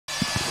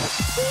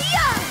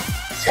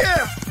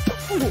Yeah!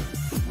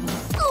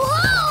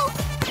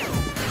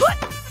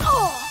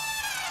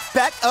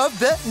 Back of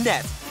the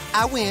net.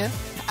 I win.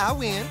 I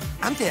win.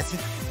 I'm dancing.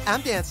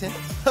 I'm dancing.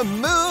 A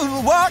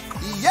moonwalk.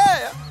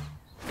 Yeah!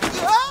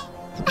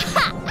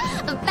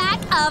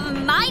 Back of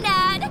my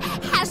net.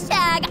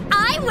 Hashtag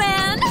I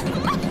win.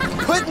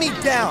 Put me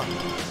down.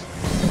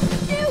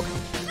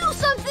 Do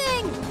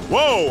something.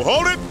 Whoa,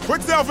 hold it.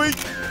 Quick selfie.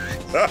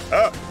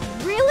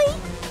 Really?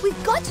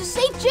 We've got to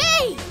save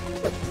Jay.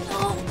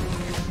 Oh.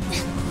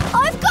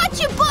 I've got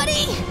you,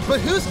 buddy.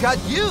 But who's got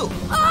you?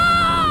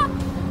 Ah!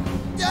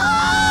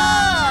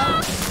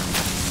 Ah!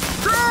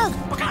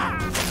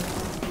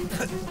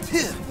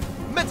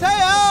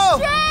 Matteo!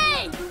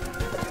 Jay!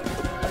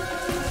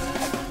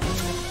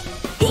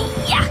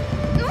 Yeah!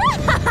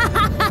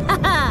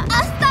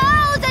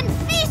 1,000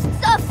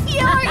 feasts of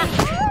fury!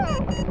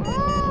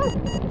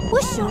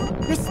 Wushu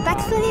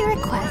respectfully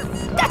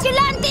requests that you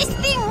land this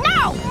thing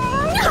now!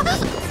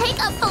 Take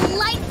a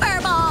flight,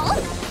 furball!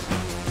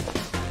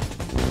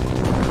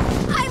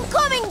 I'm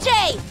coming,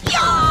 Jay!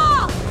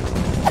 Yeah!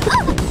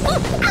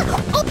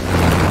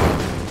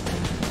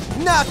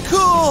 Not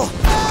cool!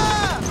 Ah!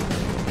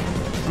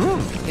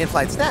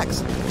 In-flight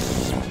snacks.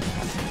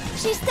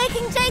 She's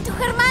taking Jay to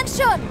her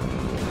mansion!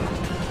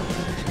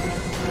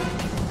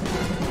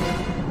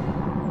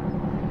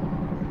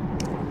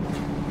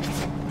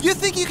 You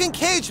think you can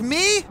cage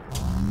me?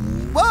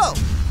 Whoa!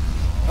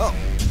 Oh,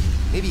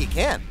 maybe you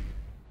can.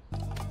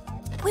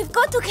 We've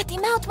got to get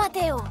him out,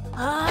 Matteo.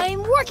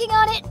 I'm working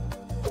on it.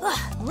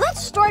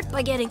 Let's start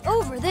by getting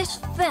over this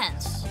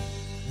fence.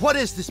 What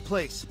is this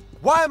place?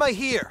 Why am I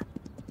here?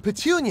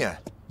 Petunia,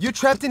 you're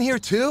trapped in here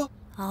too?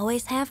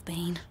 always have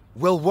been.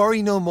 Well,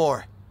 worry no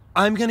more.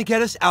 I'm gonna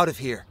get us out of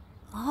here.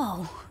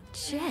 Oh,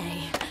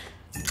 Jay.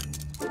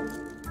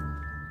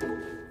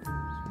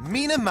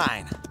 Meana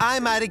mine. I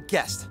might have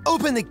guessed.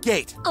 Open the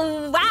gate.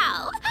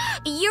 Wow!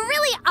 You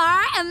really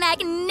are a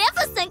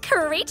magnificent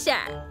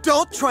creature.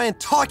 Don't try and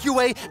talk your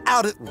way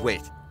out of...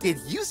 Wait, did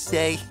you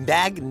say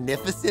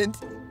magnificent?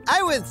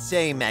 I wouldn't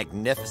say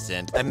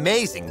magnificent.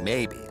 Amazing,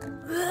 maybe.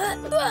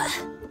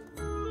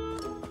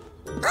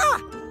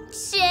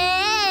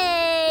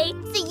 Jay,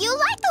 do you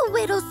like a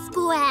little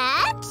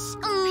scratch?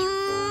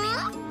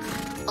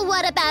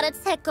 What about a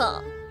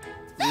tickle?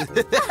 Do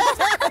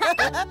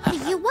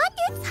you want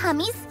your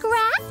tummy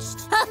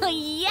scratched? Oh,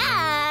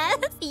 yes!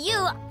 You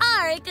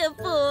are a good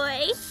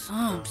boy.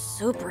 Some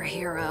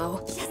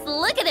superhero. Just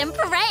look at him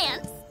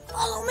prance.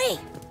 Follow me.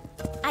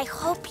 I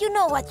hope you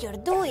know what you're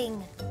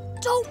doing.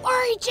 Don't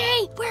worry,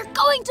 Jay. We're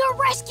going to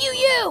rescue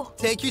you.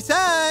 Take your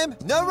time.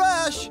 No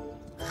rush.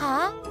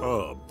 Huh?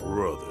 Oh,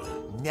 brother.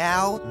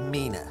 Now,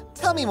 Meana.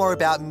 Tell me more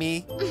about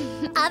me.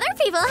 Other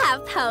people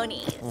have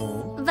ponies,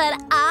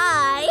 but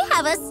I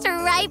have a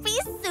stripy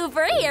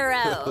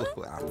superhero.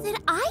 Did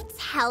I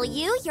tell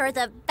you you're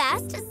the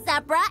best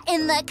zebra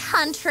in the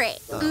country?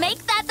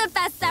 Make that the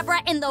best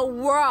zebra in the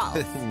world.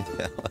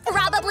 No.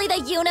 Probably the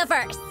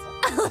universe.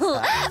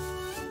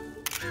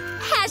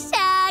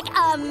 Hashtag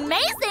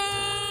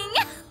amazing.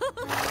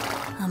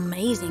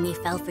 Amazing he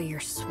fell for your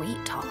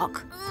sweet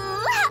talk.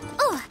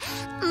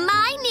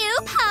 My new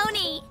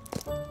pony.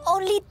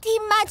 Only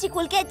Team Magic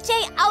will get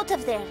Jay out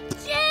of there.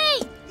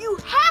 Jay, you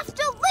have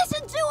to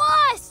listen to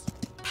us.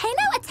 Pay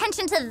no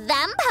attention to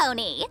them,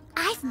 pony.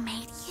 I've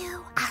made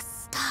you a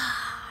star.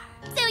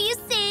 So you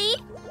see,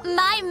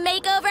 my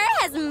makeover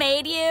has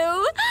made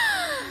you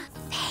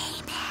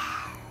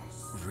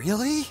famous.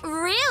 Really?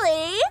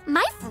 Really?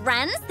 My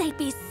friends, they'd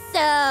be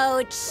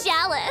so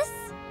jealous.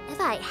 If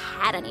I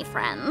had any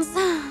friends.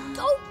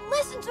 Don't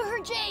listen to her,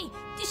 Jay.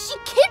 She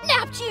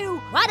kidnapped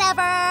you.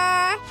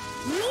 Whatever.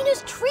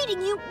 Meana's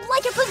treating you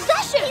like a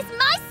possession. He's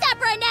my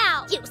zebra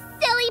now, you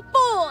silly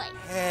boy.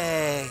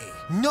 Hey,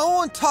 no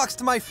one talks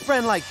to my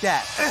friend like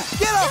that.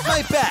 Get off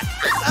my back.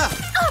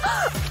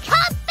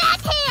 Come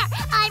back here.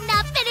 I'm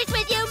not finished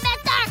with you,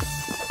 mister.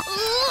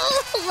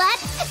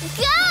 Let's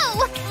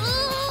go.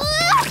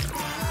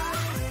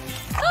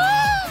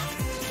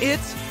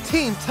 It's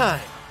team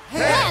time.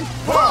 Hand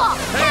pull.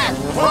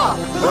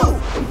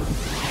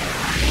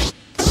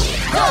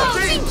 Go,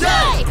 Team J!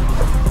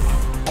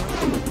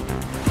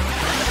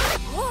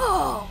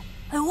 Whoa,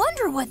 I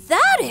wonder what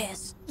that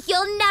is.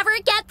 You'll never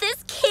get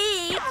this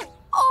key.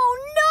 Oh,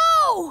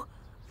 no!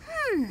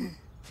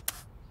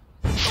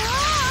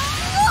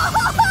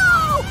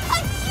 Whoa! A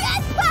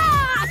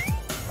jetpack!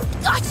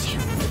 Got you!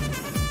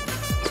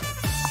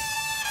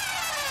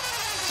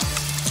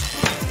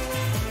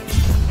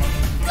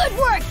 Good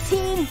work,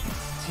 team!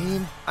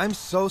 Team, I'm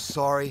so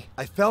sorry.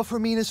 I fell for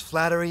Meana's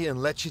flattery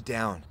and let you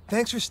down.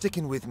 Thanks for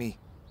sticking with me.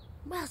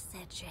 Well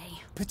said, Jay.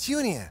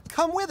 Petunia,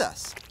 come with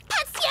us.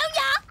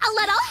 Petunia, a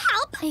little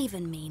help.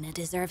 Even Meana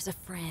deserves a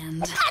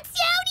friend.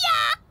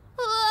 Petunia!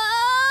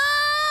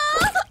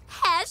 Whoa!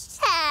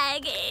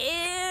 Hashtag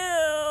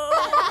ew.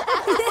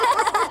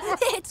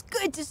 It's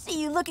good to see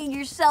you looking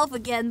yourself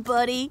again,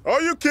 buddy.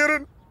 Are you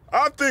kidding?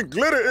 I think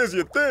glitter is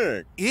your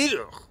thing.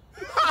 Ew.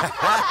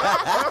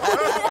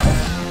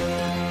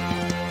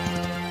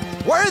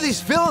 Why are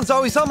these villains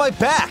always on my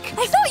back?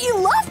 I thought you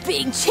loved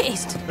being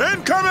chased.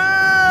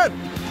 Incoming!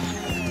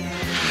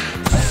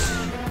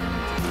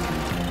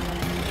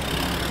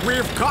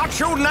 We've got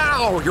you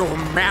now, you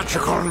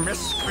magical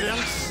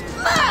miscreants.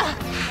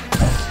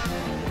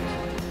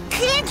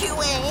 Can't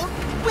you aim?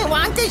 We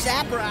want the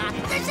zebra.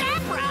 The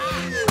zebra!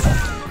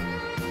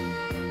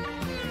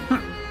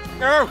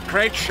 Oh,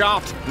 great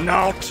shot.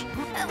 Not.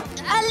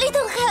 A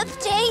little help,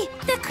 Jay.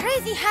 The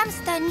crazy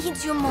hamster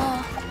needs you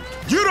more.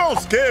 You don't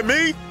scare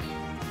me.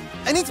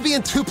 I need to be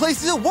in 2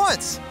 places at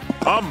once.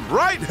 I'm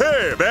right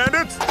here,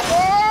 bandits.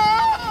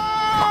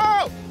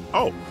 Oh,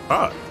 oh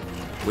hi.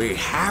 We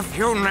have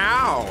you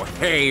now,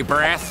 hey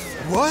breath.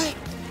 What?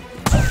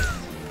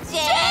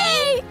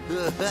 Jay!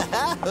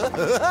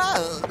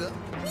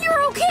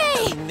 You're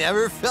okay.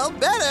 Never felt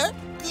better.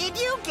 Did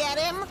you get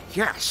him?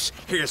 Yes,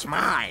 he's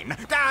mine.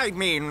 I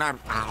mean,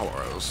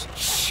 ours.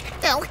 Shh,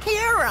 they'll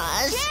hear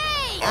us.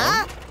 Jay!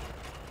 Huh?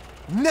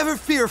 Never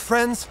fear,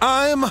 friends.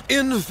 I'm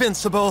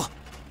invincible.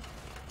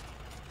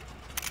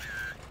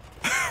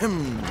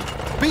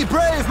 Be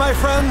brave, my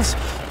friends.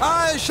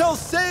 I shall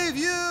save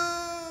you.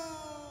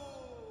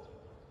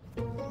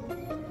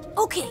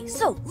 Okay,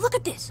 so look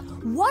at this.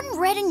 1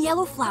 red and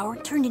yellow flower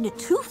turned into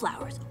 2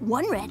 flowers,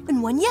 1 red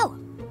and 1 yellow.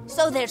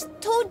 So there's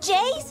 2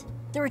 Jays?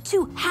 There are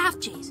 2 half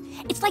Jays.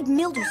 It's like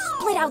Mildew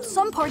split out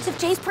some parts of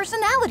Jay's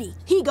personality.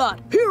 He got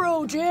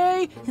Hero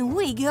Jay, and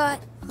we got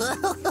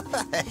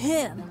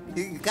him.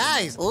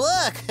 Guys,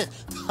 look.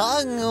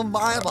 Tongue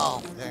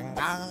marble.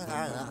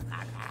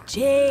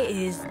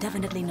 Jay is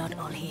definitely not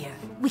all here.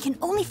 We can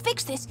only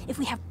fix this if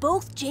we have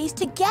both Jays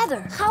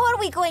together. How are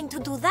we going to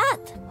do that?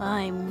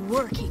 I'm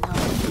working on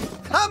it.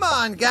 Come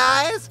on,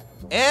 guys.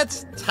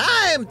 It's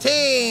time,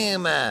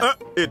 team.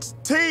 It's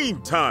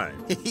team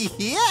time.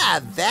 Yeah,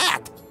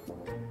 that.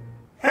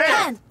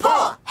 Hand,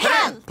 paw,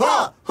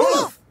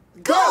 hoof.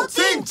 Go,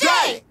 Team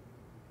J!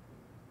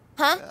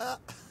 Huh?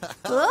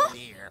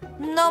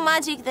 No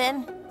magic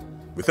then.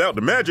 Without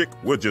the magic,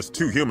 we're just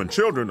 2 human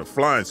children, a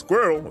flying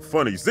squirrel, a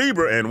funny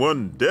zebra, and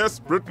 1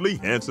 desperately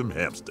handsome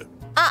hamster.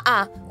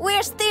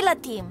 We're still a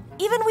team,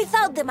 even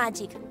without the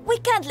magic. We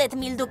can't let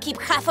Mildew keep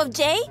half of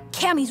Jay.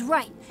 Cami's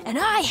right, and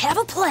I have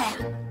a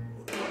plan.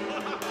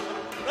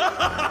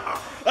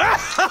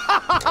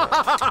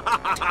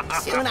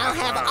 Soon I'll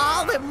have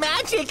all the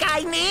magic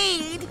I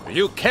need.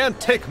 You can't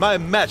take my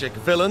magic,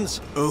 villains.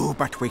 Oh,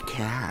 but we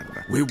can.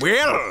 We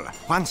will.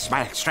 Once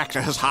my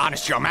extractor has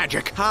harnessed your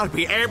magic, I'll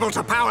be able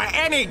to power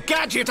any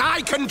gadget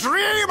I can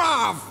dream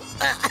of.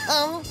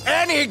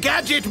 Any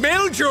gadget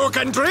Mildew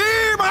can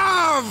dream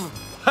of.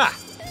 Ha!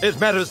 It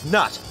matters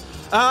not.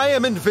 I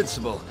am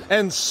invincible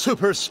and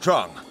super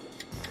strong.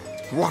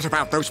 What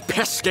about those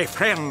pesky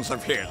friends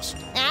of his?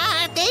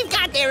 They've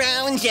got their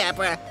own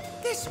zebra.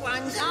 This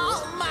one's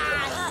all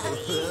mine.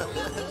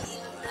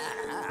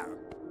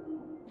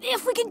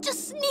 If we can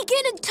just sneak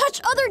in and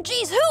touch other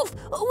Jay's hoof,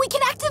 we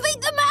can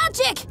activate the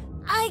magic.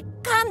 I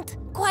can't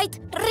quite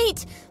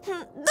reach.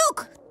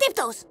 Duke,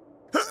 tiptoes.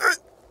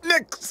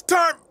 Next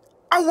time,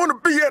 I want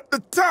to be at the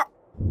top.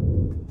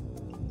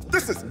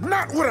 This is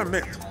not what I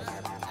meant.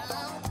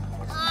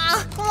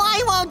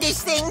 Why won't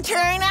this thing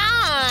turn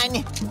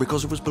on?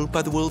 Because it was built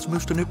by the world's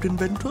most inept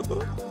inventor.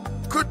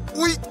 Could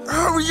we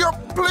hurry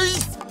up,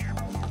 please?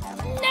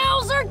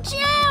 Now's our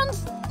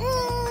chance.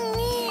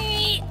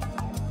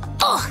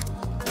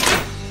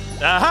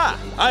 Aha!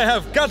 I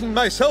have gotten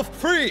myself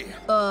free.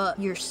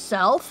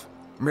 Yourself?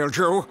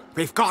 Mildew,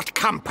 we've got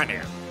company.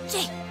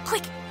 Jay,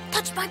 quick,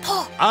 touch my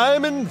paw.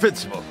 I'm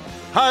invincible.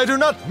 I do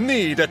not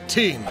need a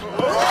team.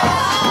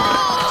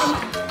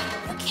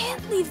 You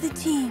can't leave the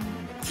team.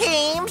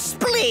 Team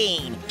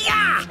Spleen.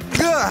 Yeah.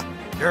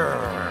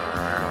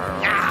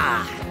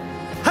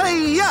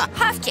 Hi-ya!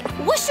 Half-Jay,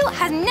 Wushu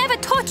has never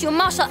taught you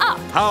martial art.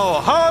 How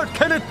hard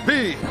can it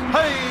be?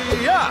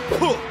 Hi-ya!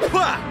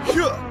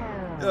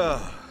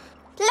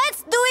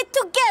 Let's do it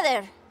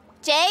together.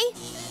 Jay?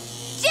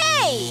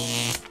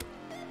 Jay!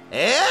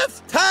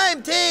 It's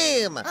time,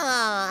 team!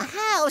 Oh,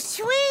 how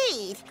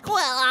sweet.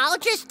 Well, I'll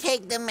just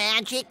take the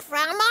magic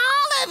from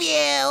all of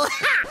you.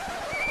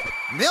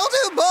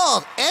 Mildew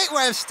Bald ain't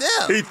where I'm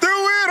still. He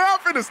threw it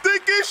off in a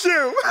stinky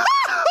shoe.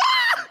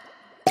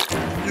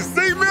 You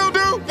see,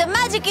 Mildew? The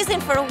magic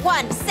isn't for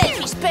one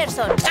selfish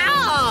person.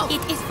 Oh!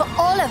 It is for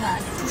all of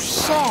us to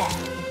share.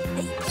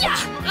 Yeah.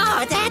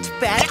 Oh, that's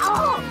better.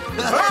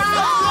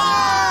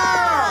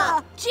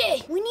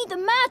 Jay, we need the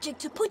magic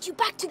to put you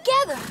back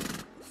together.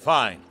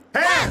 Fine.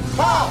 Hand,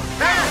 paw,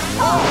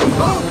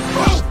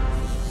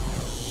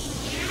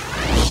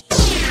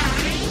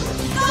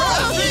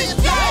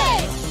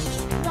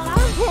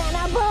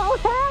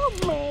 Help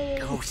me!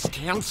 Oh,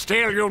 stand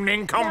still, you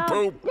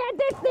nincompoop. Get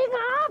this thing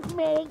off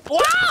me!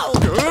 Wow!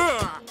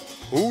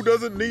 Who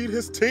doesn't need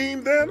his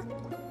team then?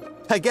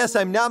 I guess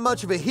I'm not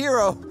much of a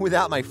hero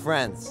without my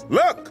friends.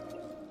 Look!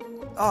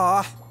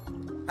 Aw,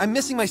 I'm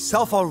missing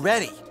myself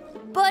already.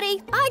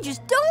 Buddy, I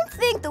just don't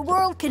think the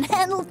world can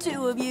handle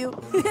 2 of you.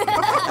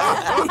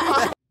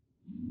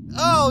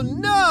 Oh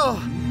no!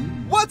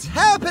 What's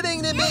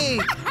happening to me?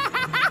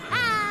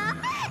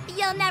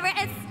 you'll never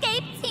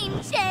escape,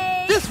 Team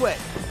J. This way!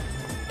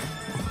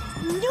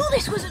 Knew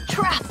this was a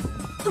trap.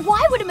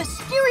 Why would a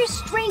mysterious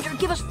stranger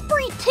give us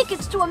free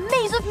tickets to a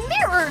maze of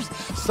mirrors?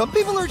 Some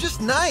people are just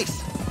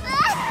nice.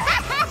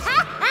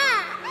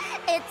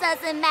 It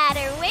doesn't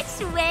matter which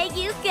way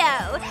you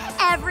go.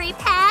 Every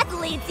path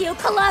leads you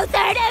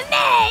closer to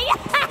me.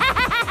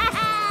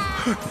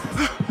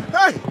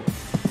 Hey!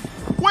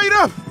 Wait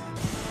up!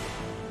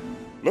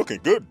 Looking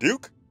good,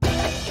 Duke.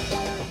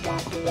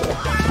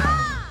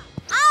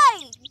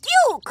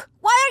 Duke!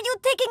 Why are you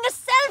taking a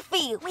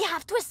selfie? We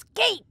have to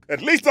escape.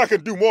 At least I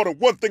can do more than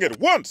one thing at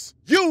once.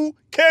 You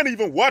can't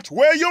even watch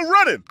where you're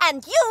running.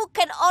 And you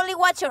can only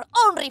watch your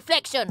own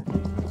reflection.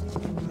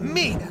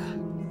 Meana.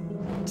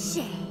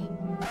 Jay.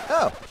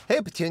 Oh,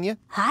 hey, Petunia.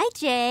 Hi,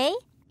 Jay.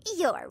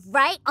 You're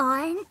right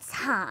on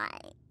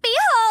time.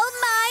 Behold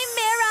my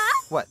mirror.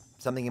 What,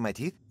 something in my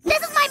teeth?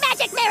 This is my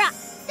magic mirror.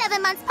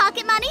 7 months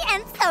pocket money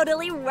and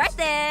totally worth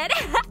it.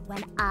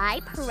 When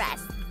I press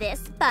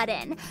this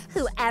button,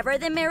 whoever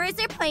the mirrors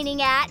are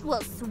pointing at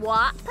will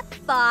swap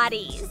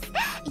bodies.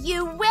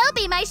 You will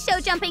be my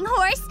show-jumping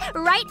horse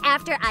right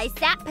after I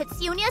zap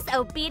Petunia's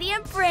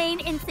obedient brain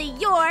into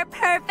your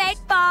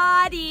perfect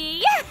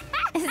body.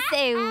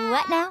 Say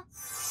what now?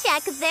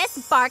 Check this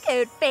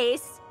barcode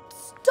face.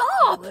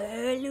 Stop!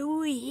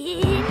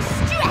 Halloween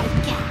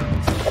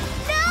strikeout.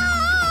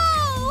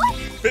 No!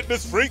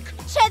 Fitness freak?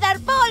 Cheddar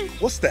ball!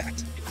 What's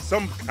that?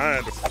 Some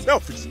kind of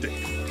selfie stick.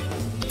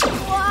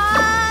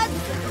 What's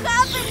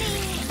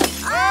happening?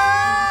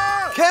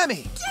 Oh!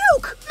 Cami!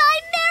 Duke! My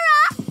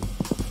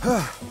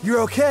mirror!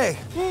 You're okay.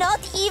 Not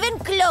even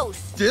close.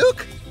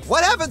 Duke?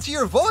 What happened to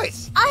your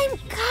voice? I'm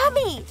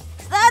Cami.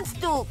 That's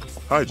Duke.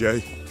 Hi,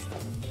 Jay.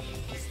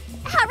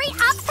 Hurry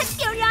up,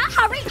 Petunia!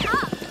 Hurry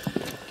up!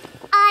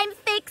 I'm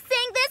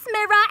fixing this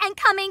mirror and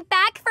coming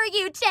back for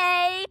you,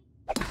 Jay.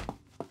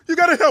 You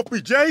gotta help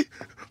me, Jay.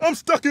 I'm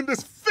stuck in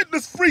this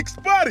fitness freak's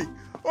body.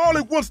 All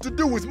it wants to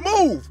do is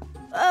move.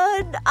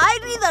 I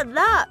need a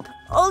nap.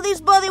 All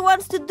this body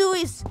wants to do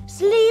is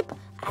sleep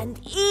and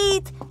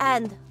eat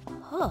and...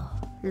 Oh,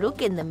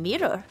 look in the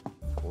mirror.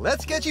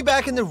 Let's get you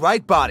back in the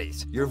right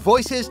bodies. Your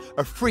voices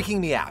are freaking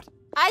me out.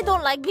 I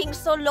don't like being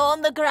so low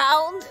on the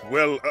ground.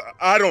 Well,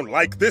 I don't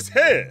like this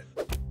head.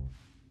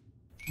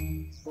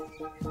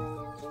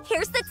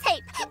 Here's the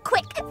tape.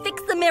 Quick,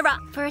 fix the mirror.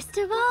 First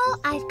of all,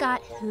 I've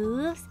got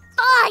hooves.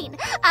 Fine!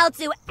 I'll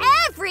do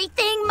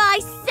everything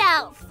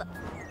myself.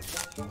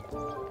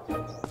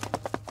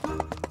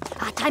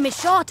 Our time is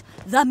short.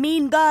 The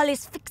mean girl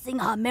is fixing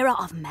her mirror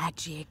of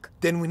magic.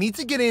 Then we need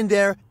to get in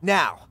there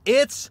now.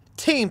 It's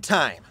team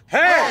time.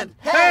 Hand,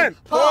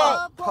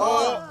 paw,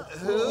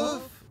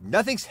 Hoof.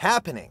 Nothing's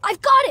happening.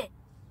 I've got it.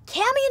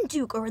 Cami and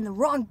Duke are in the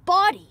wrong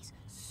bodies,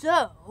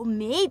 so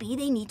maybe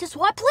they need to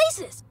swap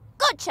places.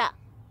 Gotcha.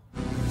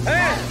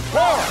 Hand,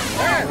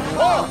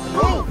 paw,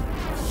 move.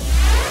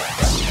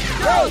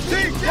 Go,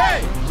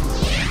 TJ!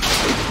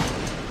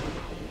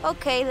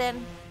 Okay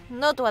then,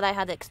 not what I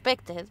had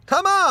expected.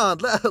 Come on,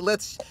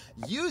 let's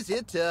use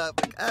it to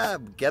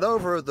get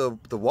over the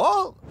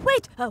wall.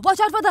 Wait, watch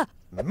out for the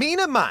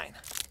Meana mine.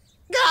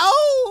 Go!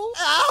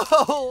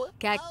 Ow!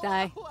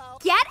 cacti.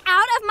 Get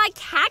out of my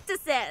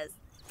cactuses.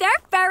 They're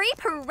very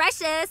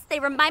precious. They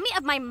remind me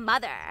of my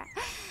mother.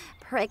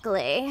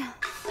 Prickly.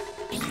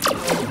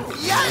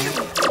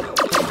 Yikes!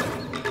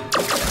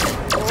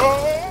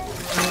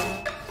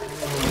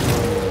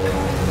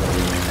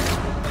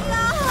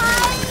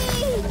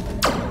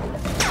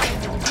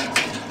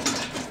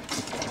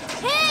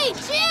 Hey,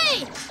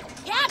 Jay!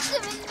 Catch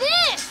them in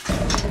this!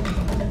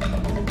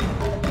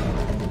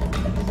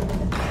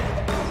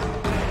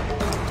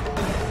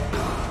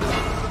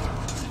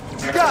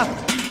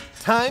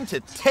 Time to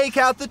take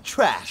out the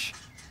trash.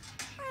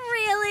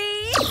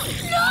 Really?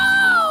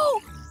 No!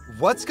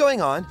 What's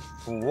going on?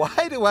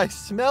 Why do I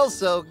smell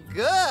so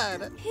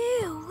good?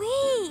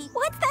 Hoo-wee!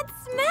 What's that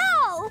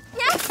smell?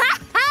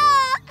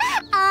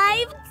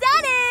 I've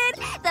done it!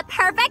 The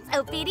perfect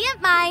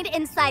obedient mind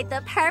inside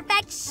the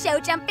perfect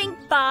show-jumping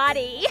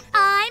body.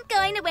 I'm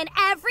going to win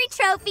every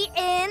trophy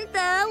in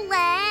the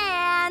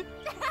land.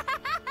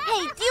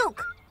 Hey,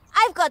 Duke,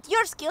 I've got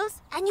your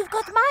skills and you've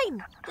got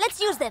mine. Let's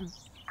use them.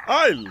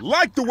 I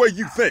like the way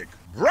you think.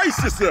 Brace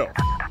yourself.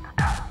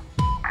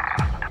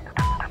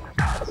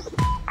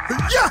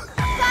 Yeah!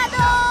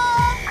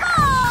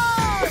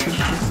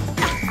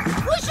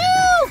 Wushu!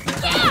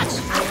 Catch!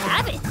 I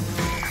have it.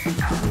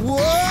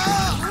 Whoa!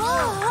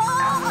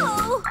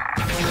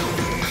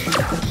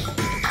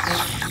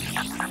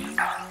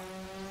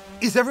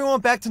 Is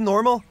everyone back to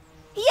normal?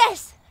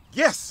 Yes.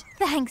 Yes.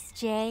 Thanks,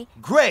 Jay.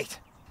 Great.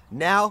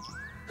 Now,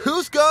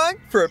 who's going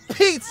for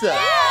pizza?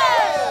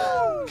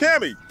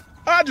 Cami,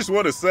 I just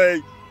want to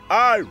say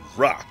I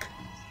rock.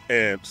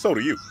 And so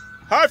do you.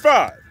 High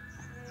five.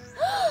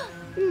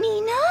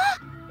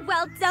 Meana?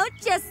 Well, don't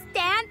just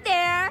stand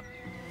there.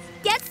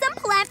 Get some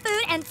plant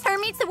food and turn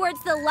me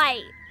towards the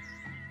light.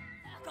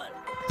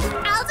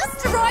 I'll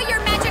destroy your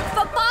magic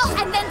football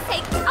and then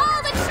take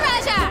all the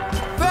treasure!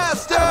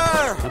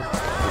 Faster!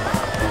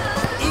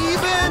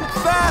 Even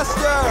faster!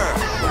 Faster!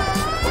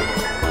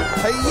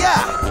 Hey-ya!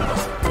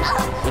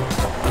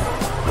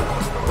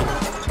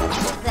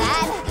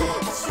 That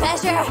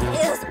treasure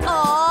is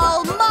all